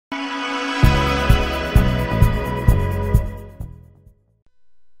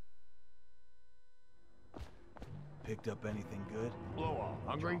picked up anything good? Blow off.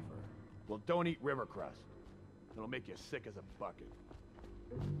 Hungry? Well, don't eat river crust. It'll make you sick as a bucket.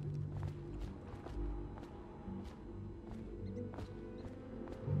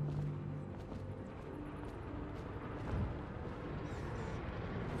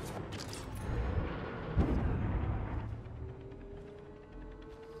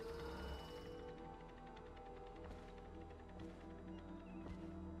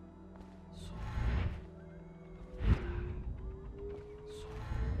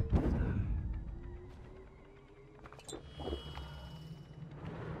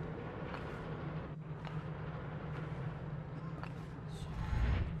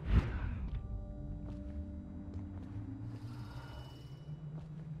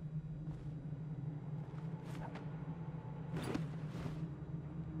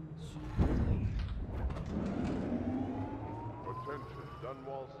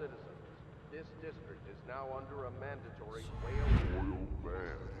 Dunwall citizens, this district is now under a mandatory whale oil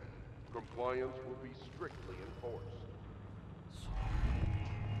ban. Compliance will be strictly enforced.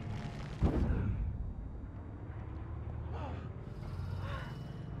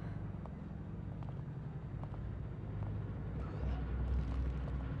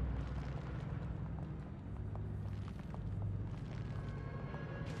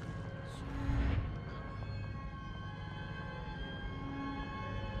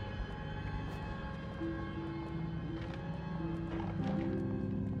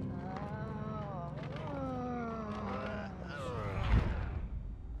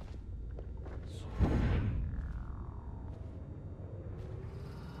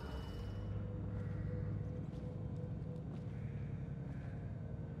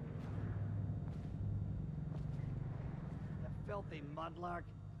 Filthy mudlark.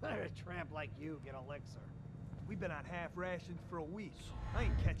 Let a tramp like you get elixir. We've been on half rations for a week. I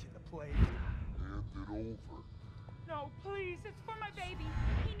ain't catching the plague. Hand it over. No, please, it's for my baby.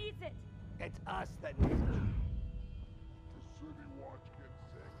 He needs it. It's us that need it. The city watch gets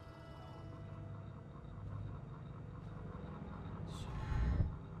sick.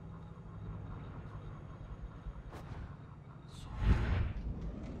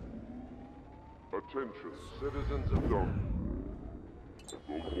 Attention, citizens of Dome.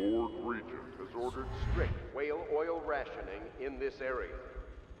 The Lord Regent has ordered strict whale oil rationing in this area.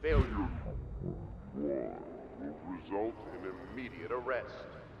 Failure will result in immediate arrest.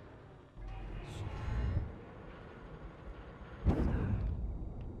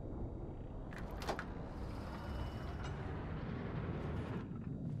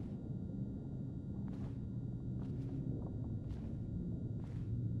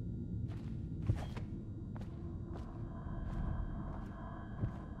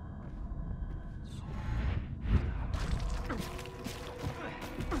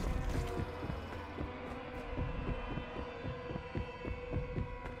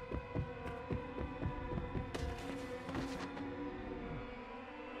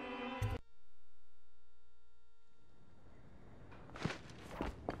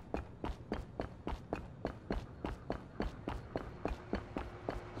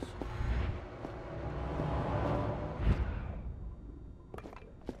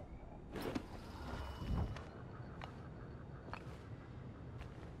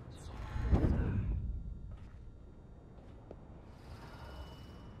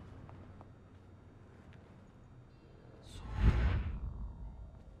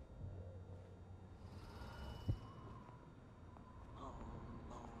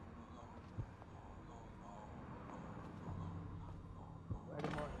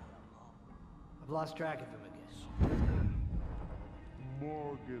 I've lost track of him again.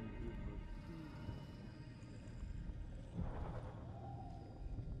 Morgan.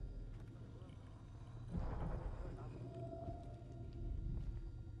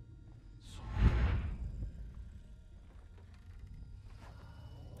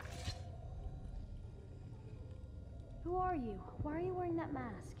 Who are you? Why are you wearing that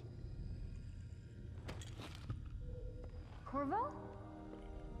mask? Corvo?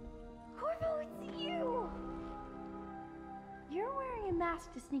 Corvo, it's you! You're wearing a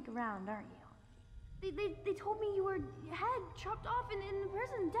mask to sneak around, aren't you? They told me you were head chopped off and in the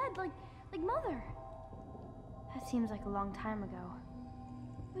prison, dead, like Mother. That seems like a long time ago.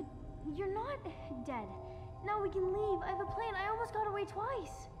 But you're not dead. Now we can leave. I have a plan. I almost got away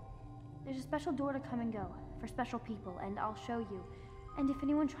twice. There's a special door to come and go for special people, and I'll show you. And if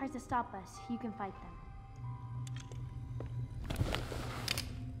anyone tries to stop us, you can fight them.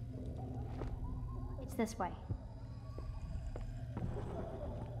 It's this way.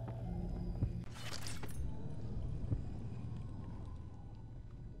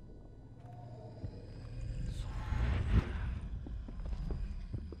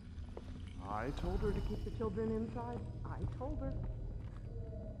 I told her to keep the children inside. I told her.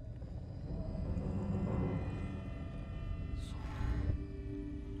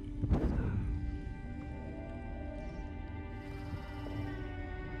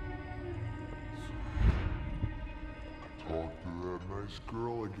 Talk to that nice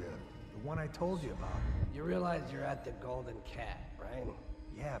girl again. The one I told you about. You realize you're at the Golden Cat, right?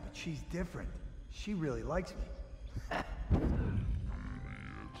 Yeah, but she's different. She really likes me. Idiot.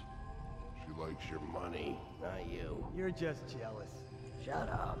 She likes your money. Not you. You're just jealous. Shut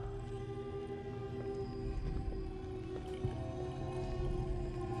up.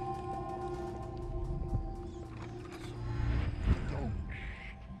 Don't.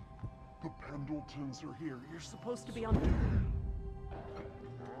 The Pendletons are here. You're supposed to be on...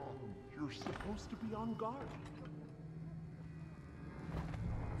 You're supposed to be on guard.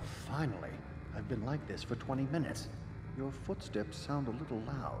 Finally. I've been like this for 20 minutes. Your footsteps sound a little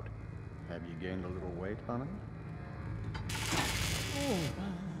loud. Have you gained a little weight, honey?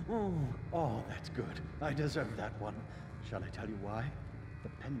 Oh, that's good. I deserve that one. Shall I tell you why? The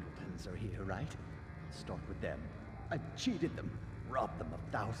Pendletons are here, right? I'll start with them. I cheated them, robbed them of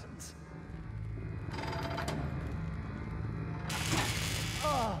thousands.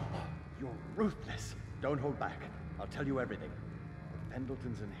 Oh, you're ruthless. Don't hold back. I'll tell you everything. The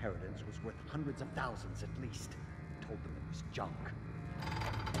Pendleton's inheritance was worth hundreds of thousands at least. Told them it was junk.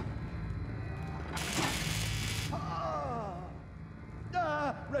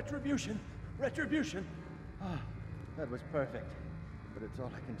 Retribution! Retribution! That was perfect. But it's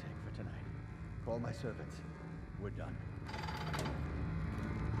all I can take for tonight. Call my servants. We're done.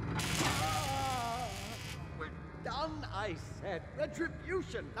 We're done, I said.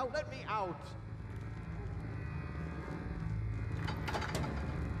 Retribution! Now let me out!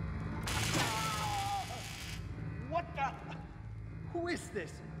 What the? Who is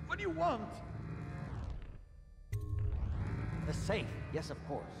this? What do you want? The safe, yes, of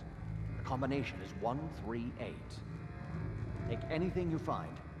course. The combination is 138. Take anything you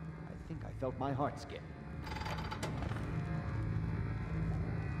find. I think I felt my heart skip.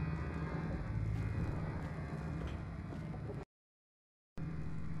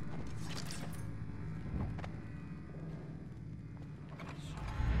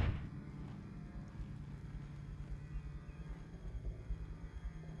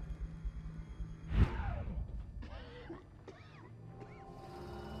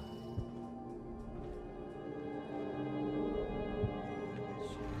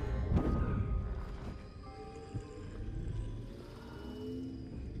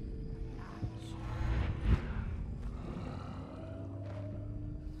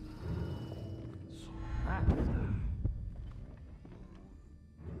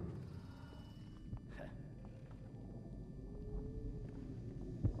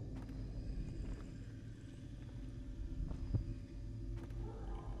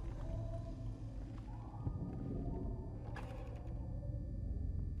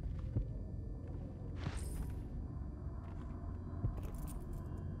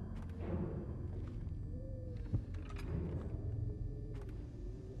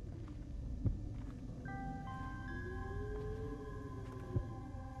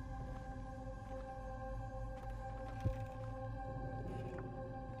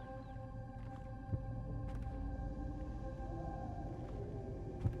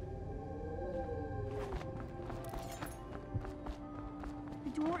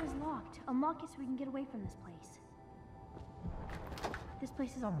 The door is locked. Unlock it so we can get away from this place. This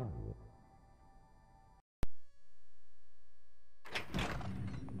place is... Come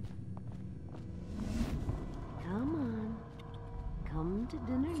on. Come to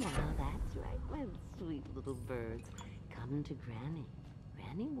dinner now. That's right, my sweet little birds. Come to Granny.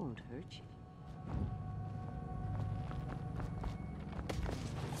 Granny won't hurt you.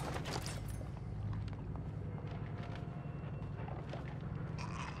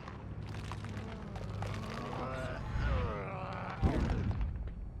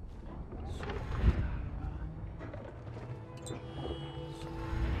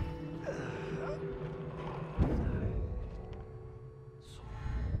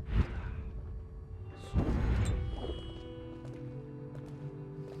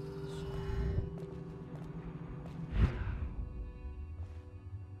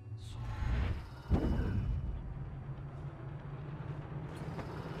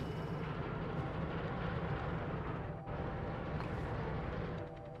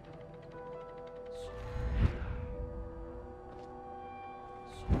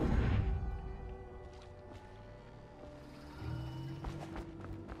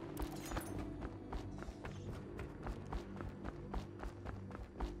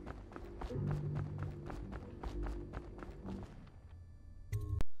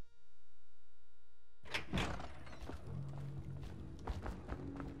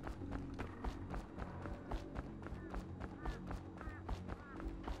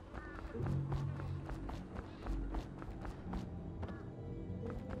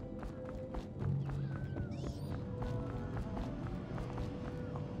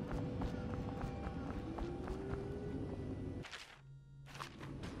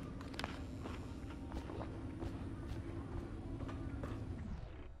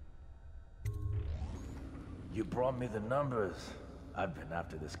 You brought me the numbers. I've been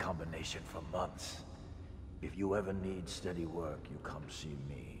after this combination for months. If you ever need steady work, you come see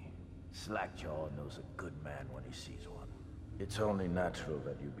me. Slackjaw knows a good man when he sees one. It's only natural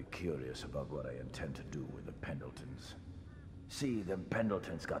that you be curious about what I intend to do with the Pendletons. See, them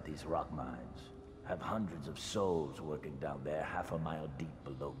Pendletons got these rock mines. Have hundreds of souls working down there 1/2 mile deep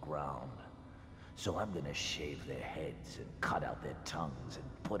below ground. So I'm gonna shave their heads and cut out their tongues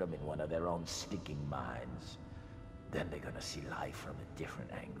and put them in one of their own stinking mines. Then they're gonna see life from a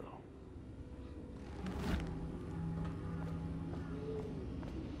different angle.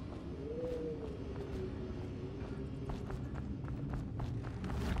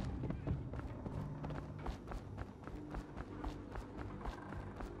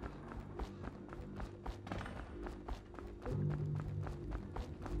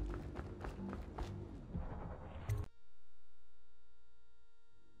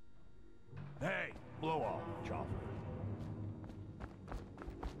 Hey, blow off, chopper.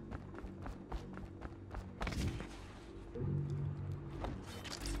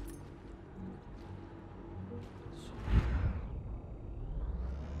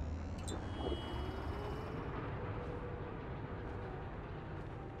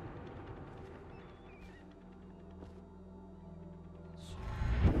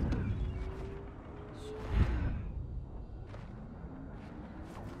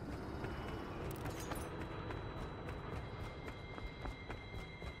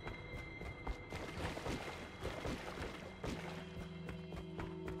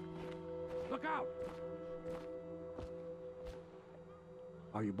 Look out!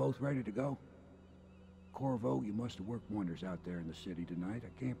 Are you both ready to go? Corvo, you must have worked wonders out there in the city tonight.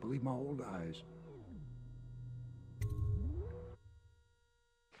 I can't believe my old eyes.